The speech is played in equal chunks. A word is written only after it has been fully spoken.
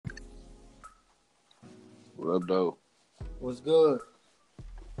What up, though? What's good?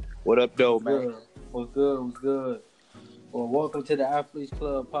 What up, though, What's man? good? What's good? What's good? Well, welcome to the Athletes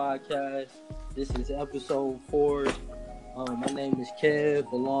Club podcast. This is episode 4. My name is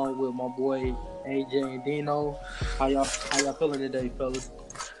Kev, along with my boy AJ and Dino. How y'all feeling today, fellas?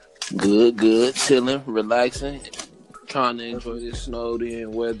 Good. Chilling, relaxing, trying to enjoy this snowed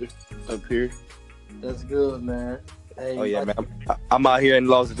in weather up here. That's good, man. Hey, Oh, yeah, man. I'm out here in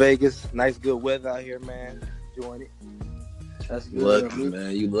Las Vegas. Nice, good weather out here, man. Enjoying it. That's good. Lucky,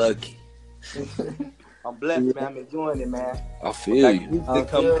 man. You lucky. I'm blessed, man. I'm enjoying it, man. I feel you. Music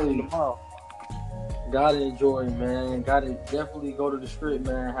coming tomorrow. Gotta enjoy it, man. Gotta definitely go to the strip,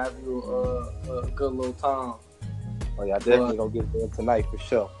 man. Have you a good little time. Oh, yeah, I definitely gonna get there tonight for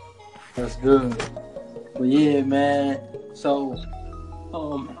sure. That's good. But yeah, man. So,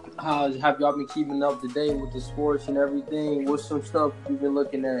 how have y'all been keeping up to date with the sports and everything? What's some stuff you've been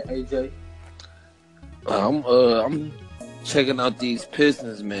looking at, AJ? I'm checking out these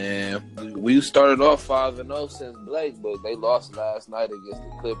Pistons, man. We started off 5-0 since Blake, but they lost last night against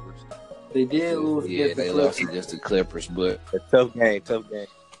the Clippers. They did lose. Yeah, they lost against the Clippers, but A tough game.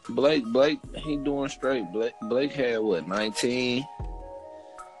 Blake, he doing straight. Blake had what, 19?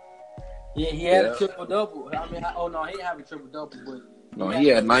 Yeah, he had a triple double. I mean, he didn't have a triple double, but He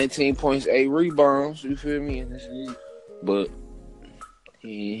had 19 points, 8 rebounds. You feel me? But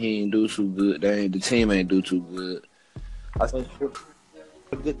he ain't do too good. The team ain't do too good.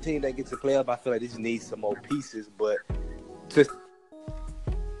 A good team that gets to play up. I feel like they just need some more pieces, but just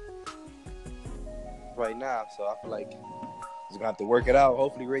right now, so I feel like he's gonna have to work it out.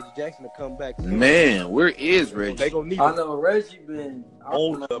 Hopefully, Reggie Jackson will come back soon. Man, where is Reggie? They gonna need I him know Reggie been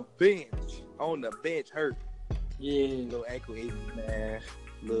on the bench, hurt. Yeah, Little ankle injury, man.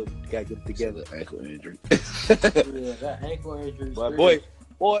 Little gotta get it together. Ankle injury. yeah, that ankle injury. But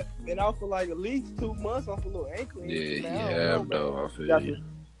boy, been out for like at least 2 months off a little ankle injury. I feel you.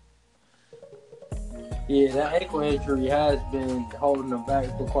 Yeah, that ankle injury has been holding him back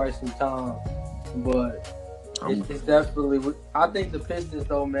for quite some time. But it's definitely. I think the Pistons,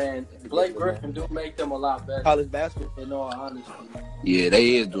 though, man, Blake Griffin do make them a lot better. College basketball. In all honesty. Yeah,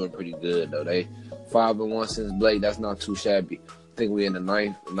 they is doing pretty good though. They 5-1 since Blake. That's not too shabby. I think we in the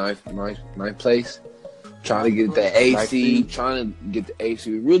ninth place. Trying to get the A seed. Trying to get the A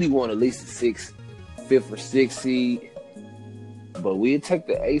seed. We really want at least the 5th or 6th seed. But we'd take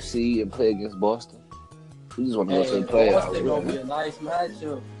the A seed and play against Boston. We just want to go to the playoffs. Boston gonna be a nice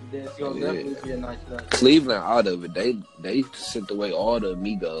matchup. It's gonna definitely be a nice matchup. Cleveland out of it. They sent away all the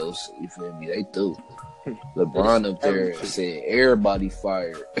amigos. You feel me? They threw. LeBron up there said everybody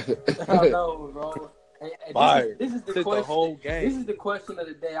fired. I know, bro. Fired. This is the Took question. the whole game. This is the question of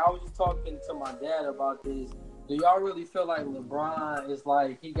the day. I was just talking to my dad about this. Do y'all really feel like LeBron is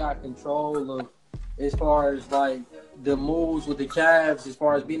like he got control of as far as like the moves with the Cavs, as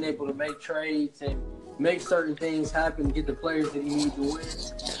far as being able to make trades and make certain things happen to get the players that he needs to win?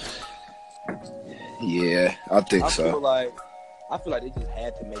 Yeah, I think so. I feel like they just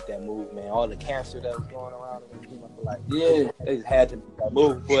had to make that move, man. All the cancer that was going around in the team, I feel like they just had to make that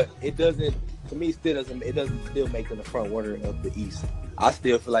move. But it doesn't. To me, it doesn't still make them the front runner of the East. I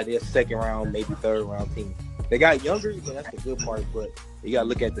still feel like they're a second round, maybe third round team. They got younger, so that's the good part. But you got to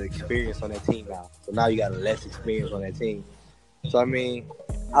look at the experience on that team now. So now you got less experience on that team. So I mean,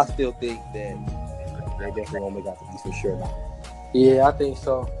 I still think that they definitely won't make out the East for sure now. Yeah, I think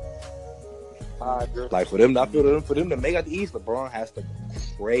so. Like for them to make out the East, LeBron has to go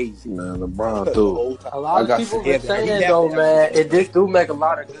crazy. Man, LeBron too. A lot of people been saying though, man, it do make a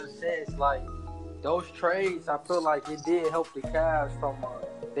lot of good sense. Like those trades, I feel like it did help the Cavs from.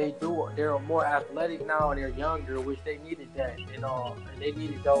 They're more athletic now and they're younger, which they needed that, and they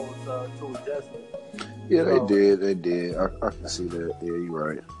needed those two adjustments. Yeah, they did. I can see that. Yeah, you're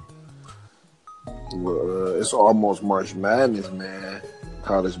right. Well, it's almost March Madness, man.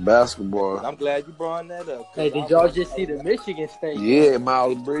 College basketball. I'm glad you brought that up. Hey, did y'all just see the Michigan State? Yeah,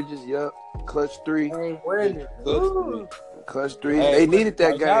 Miles Bridges. Yep, clutch 3. Ain't winning. Clutch 3. They needed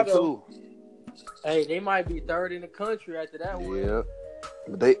that game too. Hey, they might be third in the country after that one. Yeah,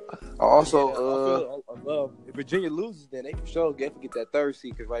 but they also. If Virginia loses, then they for sure get that third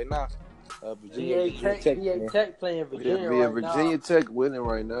seed. Because right now, Virginia Tech playing Virginia. Virginia Tech winning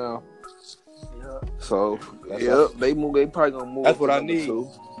right now. Yeah. So they probably gonna move. That's what I need. 2.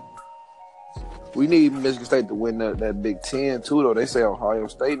 We need Michigan State to win that Big Ten too, though. They say Ohio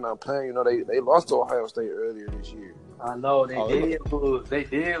State not playing. You know, they lost to Ohio State earlier this year. I know they did lose. They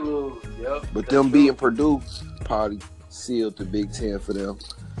did lose. Yep. But them beating Purdue probably sealed the Big Ten for them.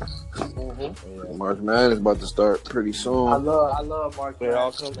 Mm-hmm. March Madness about to start pretty soon. I love March Madness. It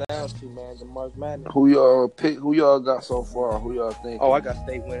all comes down to, man, the March Madness. Who y'all pick? Who y'all got so far? Who y'all think? Oh, I got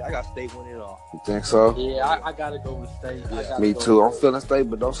State winning. I got State winning it all. You think so? Yeah, I gotta go with State. Yeah. Me too. I'm feeling State,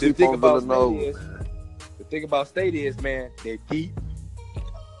 but don't sleep on Villanova. The thing about State is, man, they're deep.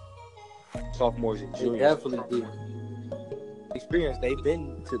 Sophomores and They juniors. definitely do. Experience. They've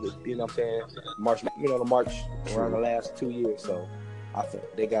been to the, you know what I'm saying, the March around the last 2 years. So I think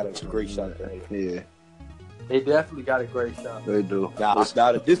they got a great shot there. Yeah, They definitely got a great shot. they do. Now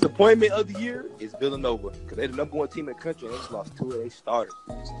the disappointment of the year is Villanova because they're the number one team in the country and they just lost 2 of their starters.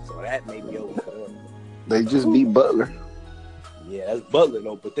 So that may be over for them. They just beat Butler. Yeah, that's Butler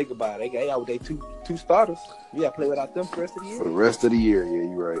though. But think about it, they got with their two starters. You got to play without them for the rest of the year. For the rest of the year, yeah,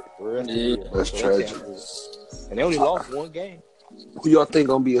 you're right. For the rest of the year. That's So tragic. And they only lost one game. Who y'all think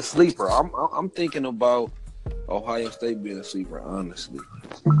gonna be a sleeper? I'm thinking about Ohio State being a sleeper, honestly.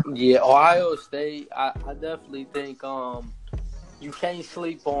 Yeah, Ohio State. I definitely think you can't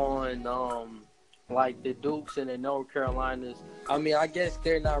sleep on like the Dukes and the North Carolinas. I mean, I guess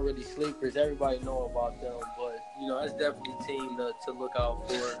they're not really sleepers. Everybody know about them, but you know that's definitely a team to look out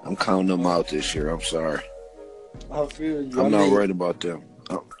for. I'm counting them out this year. I'm sorry. I feel you. I'm not worried about them.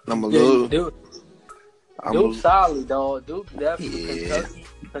 I'm a little. Duke solid, dog. Duke definitely. Yeah.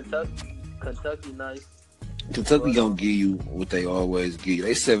 Kentucky, nice. Kentucky gonna give you what they always give you.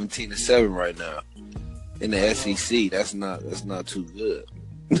 They 17-7 right now in the SEC. That's not too good.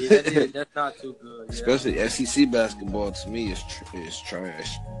 Yeah, that's not too good. Yeah. Especially SEC basketball to me is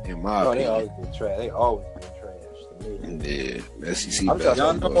trash in my They opinion. always been trash. They always been trash to me. Yeah, SEC I'm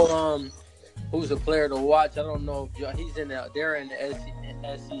basketball. Y'all know who's a player to watch? I don't know if he's in there. They're in the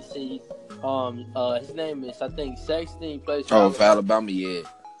SEC. His name is I think Sexton. He plays for For Alabama, yeah.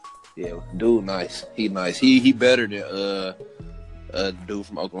 Yeah, dude, nice. He nice. He better than dude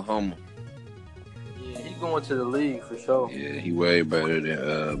from Oklahoma. Yeah, he's going to the league for sure. Yeah, he way better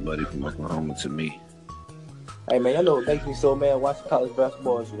than buddy from Oklahoma to me. Hey man, I know what makes me so mad watching college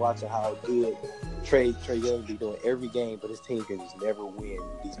basketball is watching how good Trey Young be doing every game, but his team can just never win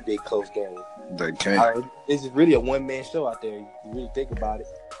these big close games. They can't. This is really a one-man show out there. You really think about it.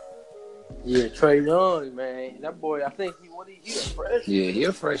 Yeah, Trey Young, man, that boy. I think he's a freshman. Yeah, he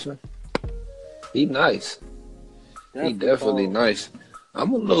a freshman. He nice. He definitely nice.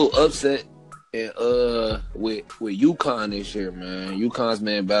 I'm a little upset with UConn this year, man. UConn's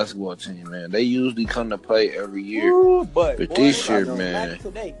man basketball team, man. They usually come to play every year. Ooh, but this year, man.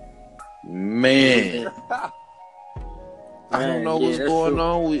 Man. I don't know what's going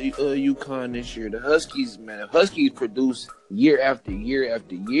on with UConn this year. The Huskies, man. The Huskies produce year after year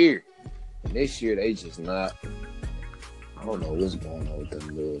after year. And this year, they just not. I don't know what's going on with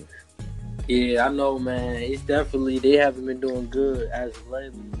them, dude. Yeah, I know, man. It's definitely they haven't been doing good as of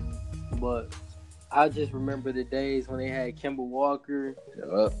lately. But I just remember the days when they had Kemba Walker. They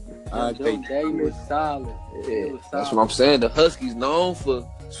was solid. Yeah, that's what I'm saying. The Huskies known for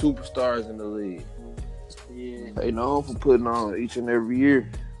superstars in the league. Yeah, they known for putting on each and every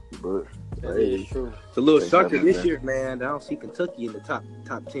year. But that is true. It's a little shocker this year, man. I don't see Kentucky in the top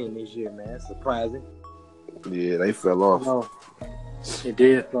 10 this year, man. It's surprising. Yeah, they fell off. No, it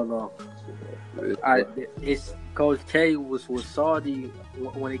did fall off. It's Coach K was salty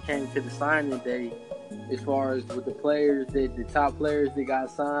when it came to the signing day. As far as with the players, the top players that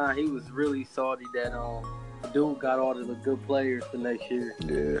got signed, he was really salty that Duke got all of the good players for next year.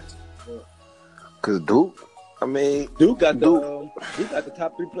 Yeah, because Duke got the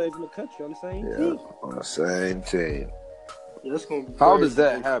top 3 players in the country on the same team. On the same team. Yeah, that's gonna be How crazy. does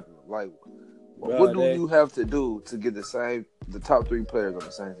that happen? Like, what do you have to do to get the top 3 players on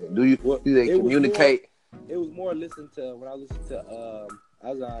the same team? Do they communicate? It was more listening to when I listened to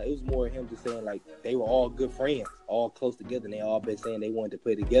it was more him just saying like they were all good friends, all close together, and they all been saying they wanted to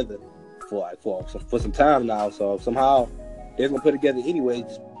play together for some time now. So somehow they're gonna put together anyway,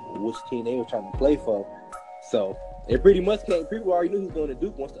 just which team they were trying to play for. So it pretty much came. People already knew he was going to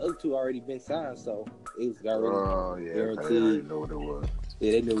Duke once the other 2 already been signed. So it was already guaranteed. They already know what it was.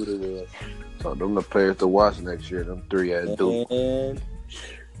 Yeah, they knew what it was. So them the players to watch next year. Them 3 at Duke. And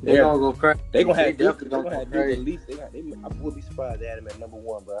They're gonna go crazy. They're gonna have Duke. Duke. They're gonna have Duke at least. I would be surprised they had him at number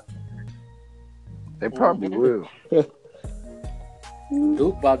 1, bro. They probably will.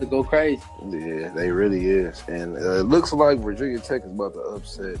 Duke about to go crazy. Yeah, they really is. And it looks like Virginia Tech is about to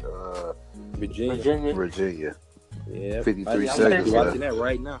upset Virginia. Yeah, 53 I'm seconds left. watching that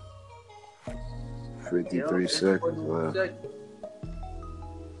right now. 53 seconds left.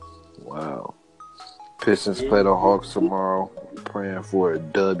 Wow. Pistons play the Hawks tomorrow. Praying for a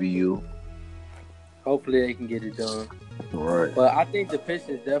W. Hopefully they can get it done. Right. But I think the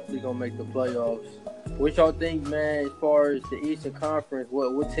Pistons definitely gonna make the playoffs. What y'all think, man? As far as the Eastern Conference,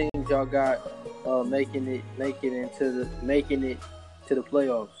 what teams y'all got making it to the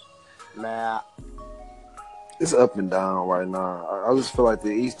playoffs? Man, It's up and down right now. I just feel like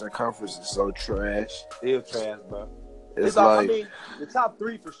the Eastern Conference is so trash. still trash, bro. It's I like mean, the top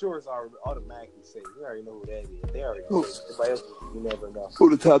three for sure is automatically safe. We already know who that is. They already know. Everybody else, you never know.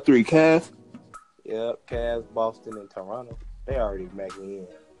 who the top three? Cavs. Yep, Cavs, Boston, and Toronto. They already making in.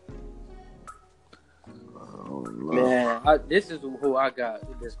 Man, this is who I got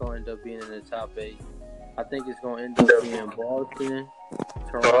that's going to end up being in the top 8. I think it's going to end up being Boston,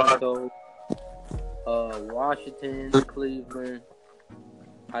 Toronto, Washington, Cleveland.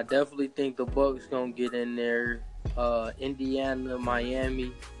 I definitely think the Bucks going to get in there. Indiana,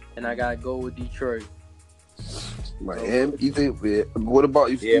 Miami, and I got to go with Detroit. Miami. You think? What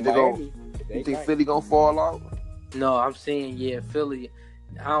about you? Miami. You think Philly gonna fall out? No, I'm saying Philly.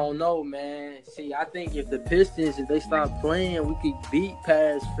 I don't know, man. See, I think if the Pistons, if they stop playing, we could beat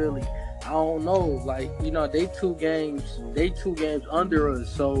past Philly. I don't know. Like, they two games under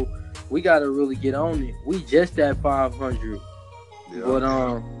us, so we got to really get on it. We just at 500. Yeah.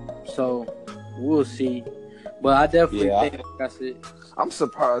 But so we'll see. But I definitely think that's it. I'm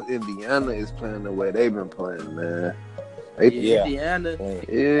surprised Indiana is playing the way they've been playing, man. Indiana.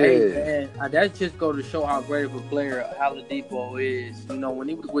 Hey, man, that just go to show how great of a player Oladipo is. When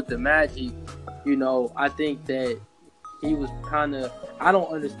he was with the Magic, I think that he was kind of. I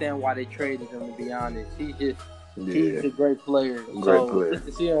don't understand why they traded him. To be honest, he's a great player.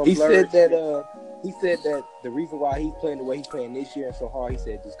 He said that the reason why he's playing the way he's playing this year and so hard, he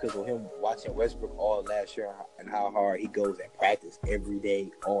said just because of him watching Westbrook all last year and how hard he goes at practice every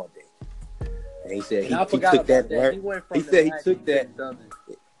day, all day. And he said he took that. He said he took that.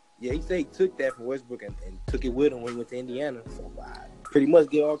 Yeah, he said he took that from Westbrook and took it with him when he went to Indiana. So I pretty much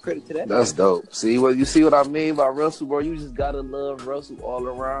give all credit to that. That's dope. See what I mean by Russell, bro? You just gotta love Russell all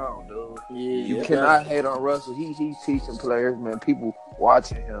around, dude. Yeah, you cannot hate on Russell. He's teaching players, man. People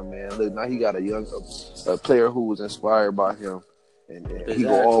watching him, man. Look, now he got a player who was inspired by him, and he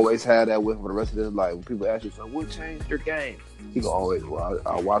gonna always have that with him for the rest of his life. When people ask you, "So what changed your game?" He gonna always,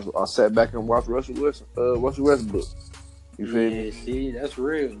 I sat back and watched Russell Westbrook. You feel me? See, that's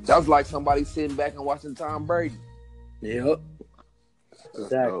real. That was like somebody sitting back and watching Tom Brady. Yep. That's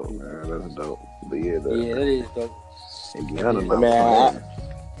dope, man. That's dope. But that is dope. Man,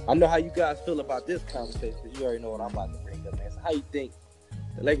 I know how you guys feel about this conversation because you already know what I'm about to bring up, man. So how you think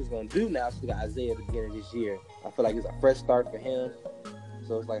the Lakers gonna do now? So we got Isaiah at the beginning of this year. I feel like it's a fresh start for him.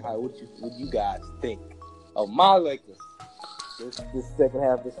 So it's like, what you guys think of my Lakers this second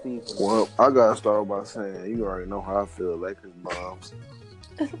half of the season? Well, I gotta start by saying you already know how I feel. Lakers bombs,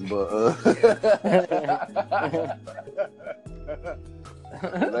 but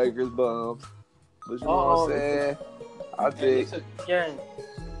Lakers bombs. But you know what I'm saying? I think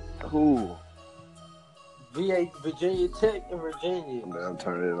who? Virginia Tech and Virginia. Man, I'm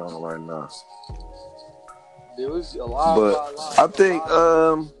turning it on right now. There was a lot. I think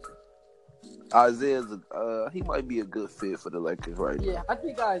Isaiah's he might be a good fit for the Lakers right now. Yeah, I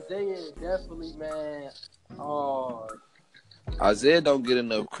think Isaiah is definitely, man. Isaiah don't get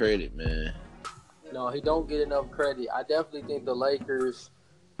enough credit, man. No, he don't get enough credit. I definitely think the Lakers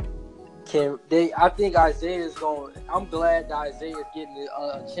I think Isaiah is going. I'm glad that Isaiah is getting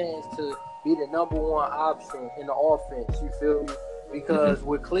a chance to be the number one option in the offense. You feel me? Because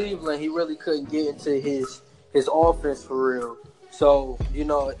with Cleveland, he really couldn't get into his offense for real. So,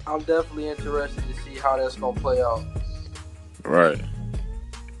 I'm definitely interested to see how that's going to play out. Right.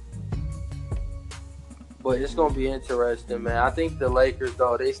 But it's going to be interesting, man. I think the Lakers,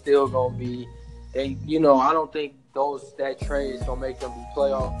 though, they still going to be – I don't think that trade is going to make them be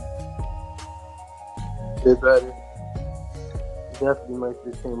playoff. Bit better. Definitely makes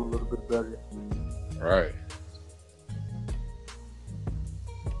this team a little bit better. Right.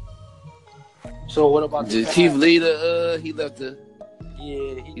 So what about did Keith Lee he left the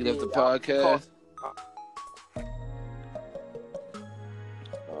he left the podcast?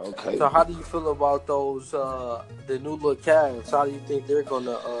 Okay. So how do you feel about those the new look Cavs? How do you think they're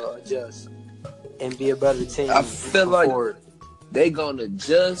gonna adjust and be a better team? I feel like they're gonna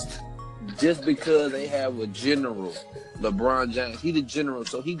adjust just because they have a general, LeBron James. He the general,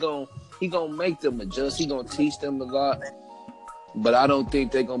 so he gonna make them adjust. He gonna teach them a lot, but I don't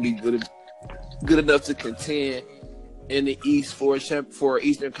think they're gonna be good enough to contend in the East for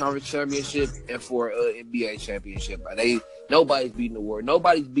Eastern Conference Championship and for NBA championship. Nobody's beating the Warriors.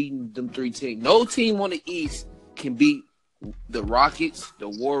 Nobody's beating them three teams. No team on the East can beat the Rockets, the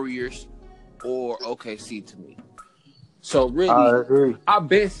Warriors, or OKC to me. So I really, agree. I've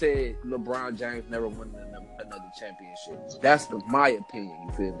been said LeBron James never won another championship. That's my opinion.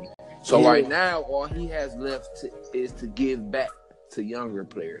 You feel me? So right now, all he has left is to give back to younger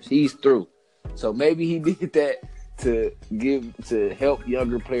players. He's through. So maybe he did that to help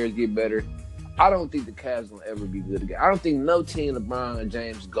younger players get better. I don't think the Cavs will ever be good again. I don't think no team LeBron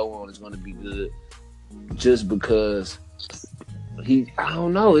James go on is going to be good just because I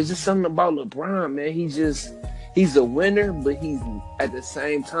don't know. It's just something about LeBron, man. He's a winner, but he's at the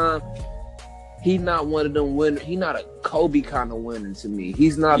same time, he's not one of them winners. He's not a Kobe kind of winner to me.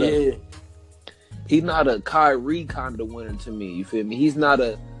 He's not a Kyrie kind of winner to me. You feel me? He's not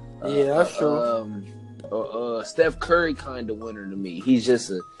a that's true. Steph Curry kind of winner to me. He's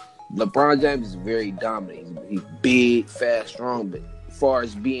just LeBron James is very dominant. He's big, fast, strong, but as far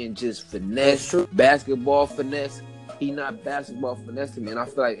as being just finesse, basketball finesse, he's not basketball finesse to me. And I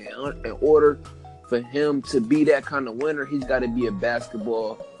feel like in order for him to be that kind of winner, he's got to be a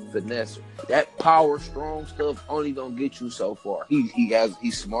basketball finesser. That power, strong stuff only gonna get you so far. He's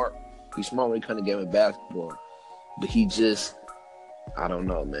smart. He's smart when he comes to game of basketball, but I don't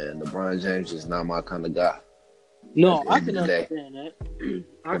know, man. LeBron James is not my kind of guy. No, I can understand that.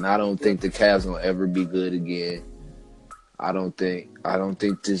 And I don't think the Cavs will ever be good again. I don't think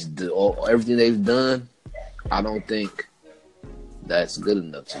everything they've done, I don't think that's good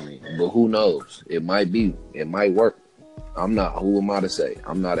enough to me. But who knows? It might be. It might work. Who am I to say?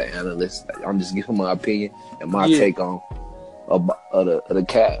 I'm not an analyst. I'm just giving my opinion and my take on the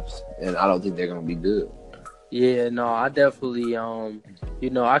Cavs. And I don't think they're going to be good. Yeah, no, I definitely,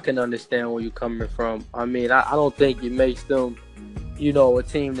 I can understand where you're coming from. I mean, I don't think it makes them, a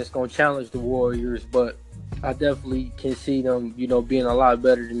team that's going to challenge the Warriors, but I definitely can see them, being a lot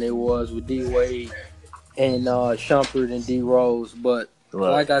better than they was with D-Wade and Shumpert and D-Rose. But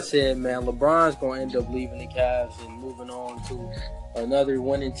like I said, man, LeBron's going to end up leaving the Cavs and moving on to another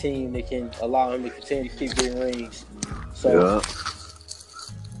winning team that can allow him to continue to keep getting rings. So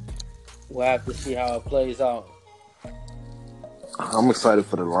we'll have to see how it plays out. I'm excited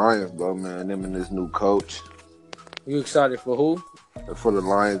for the Lions, though, man. Them and this new coach. You excited for who? For the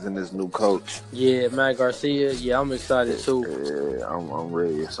Lions and this new coach. Yeah, Matt Garcia. Yeah, I'm excited too. Yeah, I'm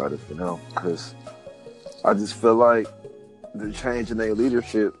really excited for them because I just feel like the change in their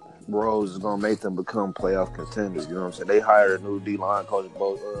leadership roles is gonna make them become playoff contenders. You know what I'm saying? They hired a new D-line coach,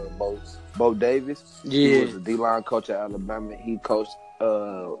 Bo Davis. Yeah, he was a D-line coach at Alabama. He coached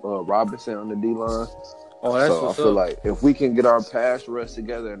Robinson on the D-line. Oh, that's so I feel like if we can get our pass rush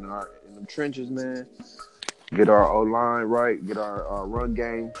together in the trenches, man, get our O-line right, get our run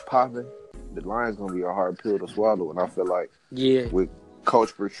game popping, the Lions gonna be a hard pill to swallow. And I feel like with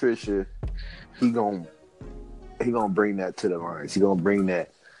Coach Patricia, he gonna bring that to the Lions. He gonna bring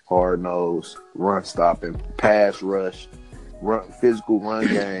that hard-nosed, run-stopping, pass rush, physical run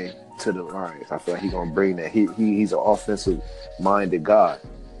game to the Lions. I feel like he's gonna bring that. He's an offensive-minded guy.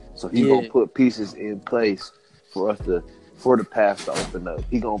 So he's gonna put pieces in place for the pass to open up.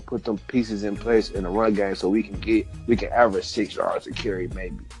 He's gonna put them pieces in place in the run game so we can average 6 yards a carry maybe.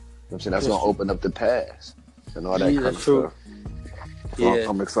 You know what I'm saying? That's gonna open up the pass and all that kind of stuff. So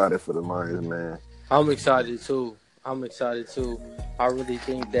I'm excited for the Lions, man. I'm excited too. I really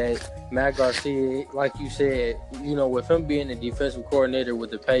think that Matt Garcia, like you said, with him being the defensive coordinator with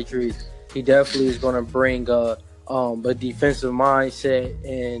the Patriots, he definitely is going to bring a defensive mindset,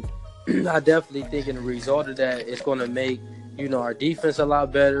 and I definitely think in the result of that, it's going to make our defense a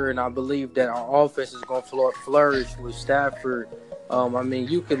lot better, and I believe that our offense is going to flourish with Stafford. I mean,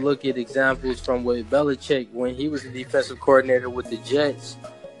 you could look at examples from with Belichick when he was the defensive coordinator with the Jets,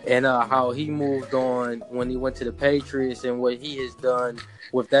 and how he moved on when he went to the Patriots and what he has done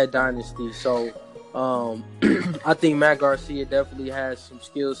with that dynasty. So I think Matt Garcia definitely has some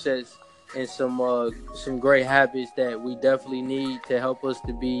skill sets and some great habits that we definitely need to help us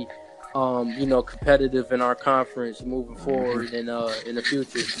to be competitive in our conference moving forward in the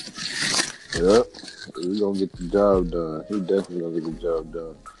future. Yep. He's gonna get the job done. He definitely gonna get the job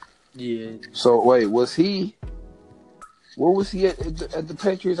done. Yeah. So wait, where was he at the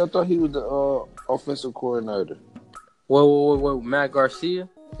Patriots? I thought he was the offensive coordinator. Wait, Matt Garcia?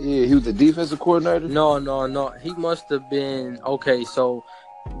 Yeah, he was the defensive coordinator? No. He must have been okay, so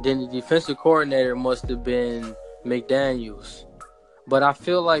then the defensive coordinator must have been McDaniels. But I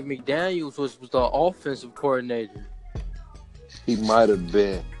feel like McDaniels was the offensive coordinator. He might have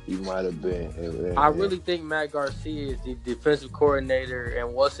been. I really think Matt Garcia is the defensive coordinator,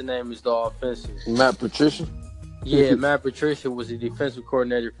 and what's the name is the offensive. Matt Patricia? Yeah, Matt Patricia was the defensive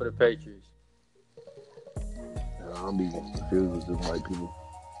coordinator for the Patriots. I'm being confused with them white people.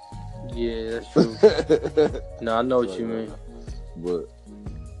 Yeah, that's true. No, I know what you mean. But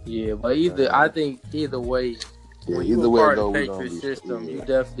yeah, but I think either way, when either you're way part it of the go, Patriot system, yeah. you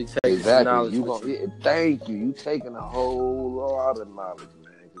definitely take Exactly. some knowledge You with you. thank you. You taking a whole lot of knowledge,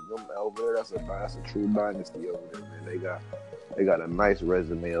 man. Because them over there, that's a true dynasty over there, man. They got a nice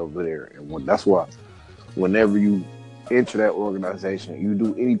resume over there, and that's why whenever you enter that organization, you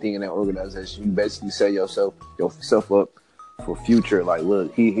do anything in that organization, you basically set yourself up for future. Like,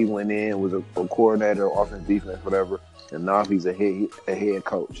 look, he went in, was a coordinator, offense, defense, whatever, and now he's a head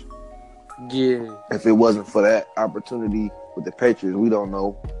coach. Yeah. If it wasn't for that opportunity with the Patriots, we don't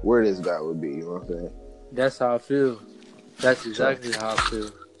know where this guy would be. You know what I'm saying? That's how I feel. That's exactly how I feel.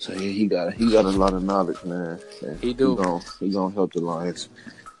 So yeah, he got a lot of knowledge, man. And he do. He gonna help the Lions.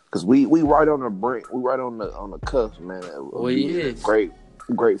 Cause we right on the brink, we right on the cusp, man. He is great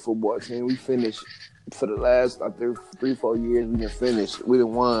football team. We finished for the last, I think, 3-4 years. We didn't finish. We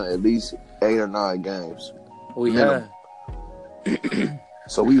done won at least 8 or 9 games. We have.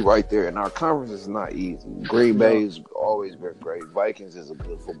 So we right there, and our conference is not easy. Green Bay's always been great. Vikings is a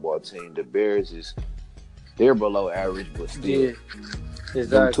good football team. The Bears they're below average, but still. Yeah,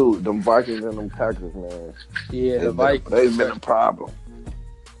 exactly. Them Vikings and them Packers, man. Yeah, the Vikings. They've been a problem.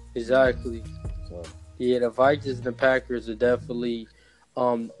 Exactly. So. Yeah, the Vikings and the Packers are definitely,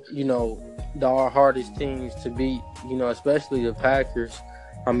 our hardest teams to beat. Especially the Packers.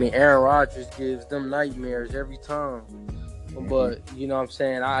 I mean, Aaron Rodgers gives them nightmares every time. But, you know what I'm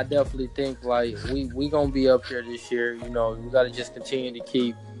saying, I definitely think, like, we going to be up here this year. We got to just continue to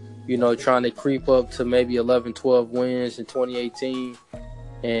keep, trying to creep up to maybe 11, 12 wins in 2018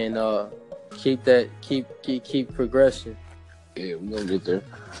 and keep progressing. Yeah, we're going to get there.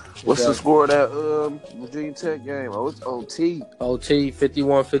 What's the score of that Virginia Tech game? Oh, it's OT. OT,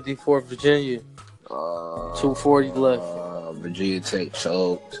 51-54 Virginia. 2:40 left. Virginia Tech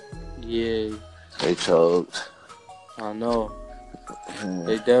choked. Yeah. They choked. I know.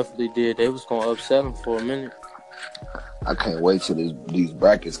 They definitely did. They was going to upset them for a minute. I can't wait till these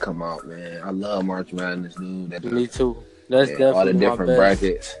brackets come out, man. I love March Madness, dude. Me too. That's definitely all the different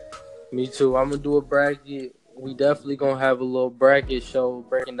brackets. Me too. I'm going to do a bracket. We definitely going to have a little bracket show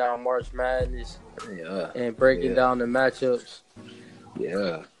breaking down March Madness. Yeah. And breaking down the matchups.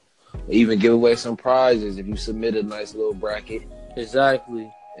 Yeah. Even give away some prizes if you submit a nice little bracket.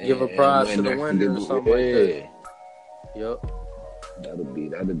 Exactly. Give a prize to the winner or something like that. Yep.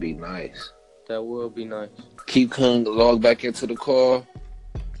 That'd be nice. That will be nice. Keep Kung log back into the call.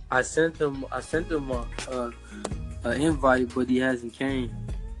 I sent him an invite, but he hasn't came.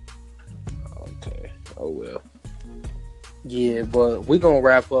 Okay. Oh well. Yeah, but we're gonna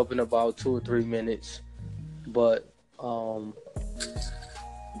wrap up in about 2 or 3 minutes. But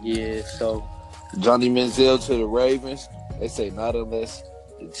yeah, so Johnny Manziel to the Ravens. They say not unless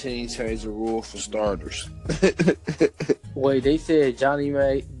the team changed the rule for starters. Wait, they said Johnny.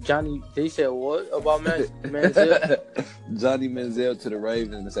 They said what about Manziel? Johnny Manziel to the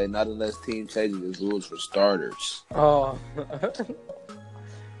Ravens and say not unless team changes the rules for starters. Oh,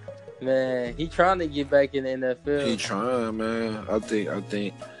 man, he trying to get back in the NFL. He trying, man. I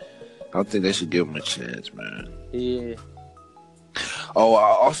think they should give him a chance, man. Yeah. Oh, I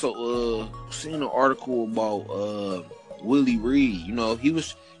also seen an article about Willie Reed. He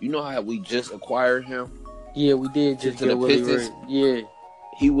was. How we just acquired him. Yeah, we did just get Willie Reed. Yeah.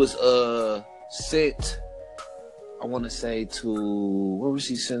 He was sent, I want to say, to, where was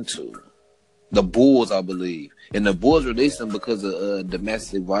he sent to? The Bulls, I believe. And the Bulls released him because of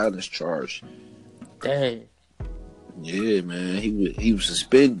domestic violence charge. Dang. Yeah, man. He was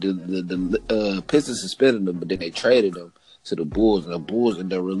suspended. The Pistons suspended him, but then they traded him to the Bulls, and the Bulls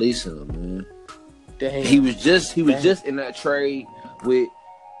ended up releasing him, man. Dang. He was just in that trade with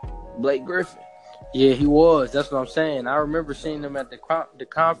Blake Griffin. Yeah, he was. That's what I'm saying. I remember seeing him at the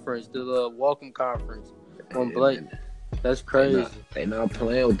conference, the welcome conference on Blake. That's crazy. They not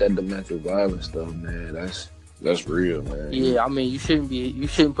playing with that domestic violence stuff, man. That's real, man. Yeah, I mean, you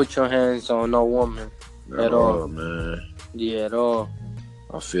shouldn't put your hands on no woman at all, man. Yeah, at all.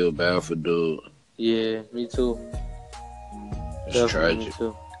 I feel bad for dude. Yeah, me too. It's Definitely tragic. Me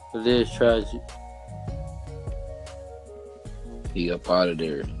too. It is tragic. He up out of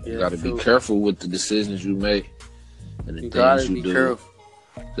there. Yeah, you gotta be careful with the decisions you make and the things you do.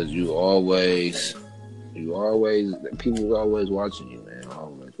 Because you always people are always watching you, man.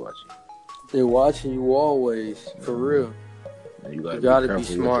 Always watching you. They're watching you always, for real. And you gotta be careful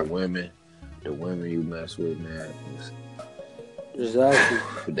smart. With the women you mess with, man.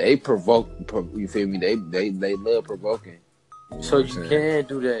 Exactly. They provoke. You feel me? They love provoking. So you can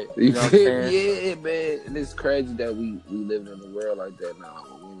do that. You know what I'm saying? Yeah, man. And it's crazy that we live in a world like that now.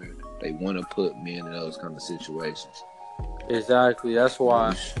 Where women they want to put men in those kind of situations. Exactly. That's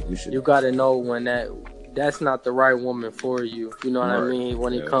why you got to know when that's not the right woman for you. You know what I mean?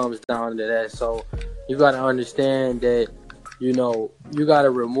 When it comes down to that. So you got to understand that, you know, you got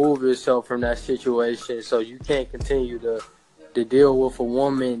to remove yourself from that situation. So you can't continue to deal with a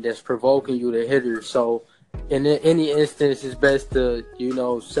woman that's provoking you to hit her. So in any instance, it's best to, you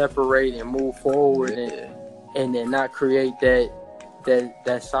know, separate and move forward and then not create that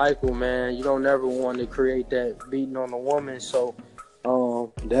cycle, man. You don't ever want to create that beating on a woman. So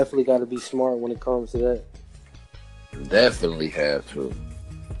definitely got to be smart when it comes to that. Definitely have to.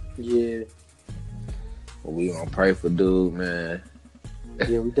 Yeah. Well, we gonna pray for dude, man.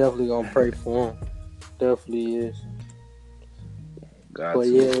 Yeah, we definitely gonna pray for him. Definitely is. But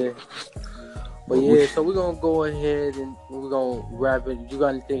yeah, so we're gonna go ahead and we're gonna wrap it. You got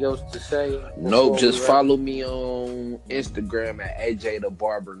anything else to say? Nope, just follow me on Instagram at AJ the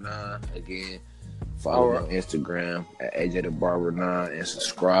Barber 9. Again, follow me on Instagram at AJ the Barber 9 and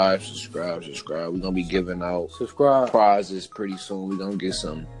subscribe. We're gonna be giving out prizes pretty soon. We're gonna get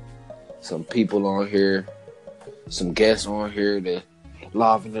some people on here, some guests on here to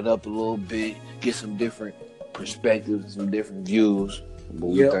liven it up a little bit, get some different perspectives, some different views. But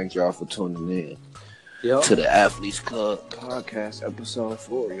we thank y'all for tuning in to the Athletes Club podcast episode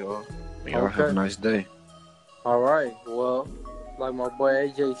 4, y'all. Y'all have a nice day. All right. Well, like my boy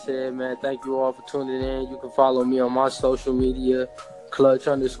AJ said, man, thank you all for tuning in. You can follow me on my social media,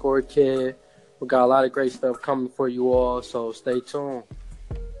 Clutch_Kid. We got a lot of great stuff coming for you all, so stay tuned.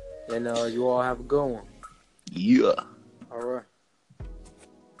 And you all have a good one. Yeah. All right.